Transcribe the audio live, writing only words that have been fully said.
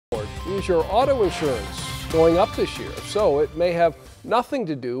Is your auto insurance going up this year? If so, it may have nothing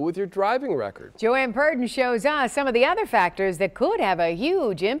to do with your driving record. Joanne Purden shows us some of the other factors that could have a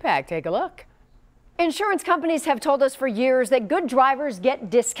huge impact. Take a look. Insurance companies have told us for years that good drivers get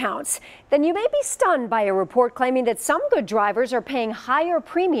discounts. Then you may be stunned by a report claiming that some good drivers are paying higher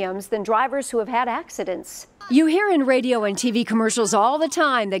premiums than drivers who have had accidents. You hear in radio and TV commercials all the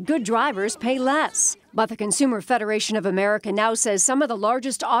time that good drivers pay less. But the Consumer Federation of America now says some of the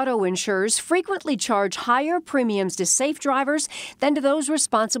largest auto insurers frequently charge higher premiums to safe drivers than to those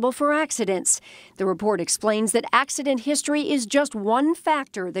responsible for accidents. The report explains that accident history is just one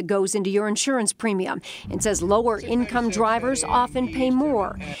factor that goes into your insurance premium and says lower income drivers often pay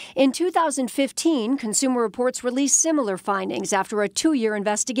more. In 2015, Consumer Reports released similar findings after a 2-year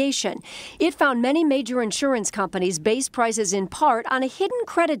investigation. It found many major insurance companies base prices in part on a hidden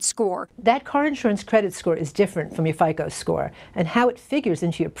credit score. That car insurance credit score is different from your FICO score, and how it figures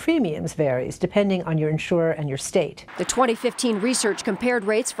into your premiums varies depending on your insurer and your state. The 2015 research compared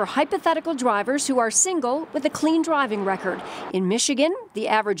rates for hypothetical drivers who are single with a clean driving record. In Michigan, the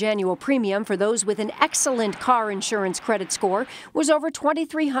average annual premium for those with an excellent car insurance credit score was over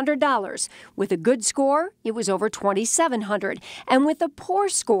 $2,300. With a good score, it was over $2,700, and with a poor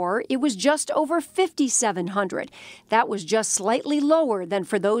score, it was just over $5,700. That was just slightly lower than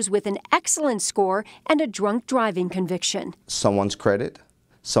for those with an excellent score and a drunk driving conviction. Someone's credit,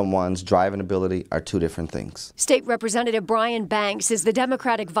 someone's driving ability are two different things. State Representative Brian Banks is the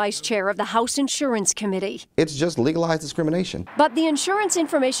Democratic vice chair of the House Insurance Committee. It's just legalized discrimination. But the Insurance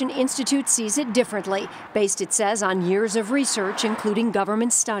Information Institute sees it differently, based, it says, on years of research, including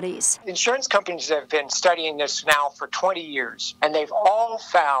government studies. Insurance companies have been studying this now for 20 years, and they've all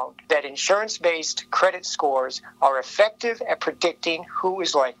found that insurance-based credit scores are effective at predicting who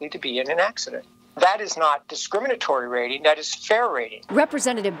is likely to be in an accident. That is not discriminatory rating, that is fair rating.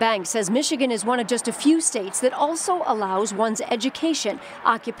 Representative Banks says Michigan is one of just a few states that also allows one's education,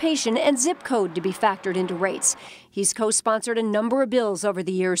 occupation, and zip code to be factored into rates. He's co-sponsored a number of bills over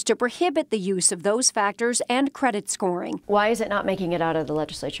the years to prohibit the use of those factors and credit scoring. Why is it not making it out of the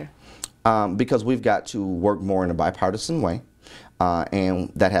legislature? Because we've got to work more in a bipartisan way.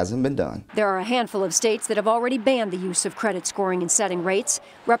 And that hasn't been done. There are a handful of states that have already banned the use of credit scoring in setting rates.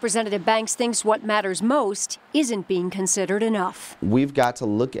 Representative Banks thinks what matters most isn't being considered enough. We've got to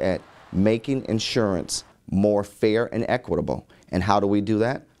look at making insurance more fair and equitable. And how do we do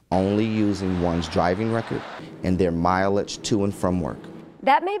that? Only using one's driving record and their mileage to and from work.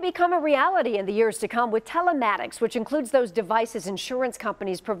 That may become a reality in the years to come with telematics, which includes those devices insurance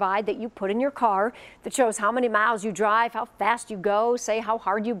companies provide that you put in your car that shows how many miles you drive, how fast you go, say how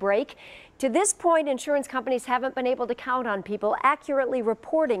hard you brake. To this point, insurance companies haven't been able to count on people accurately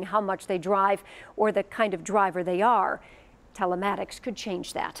reporting how much they drive or the kind of driver they are. Telematics could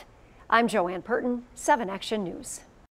change that. I'm Joanne Purden, 7 Action News.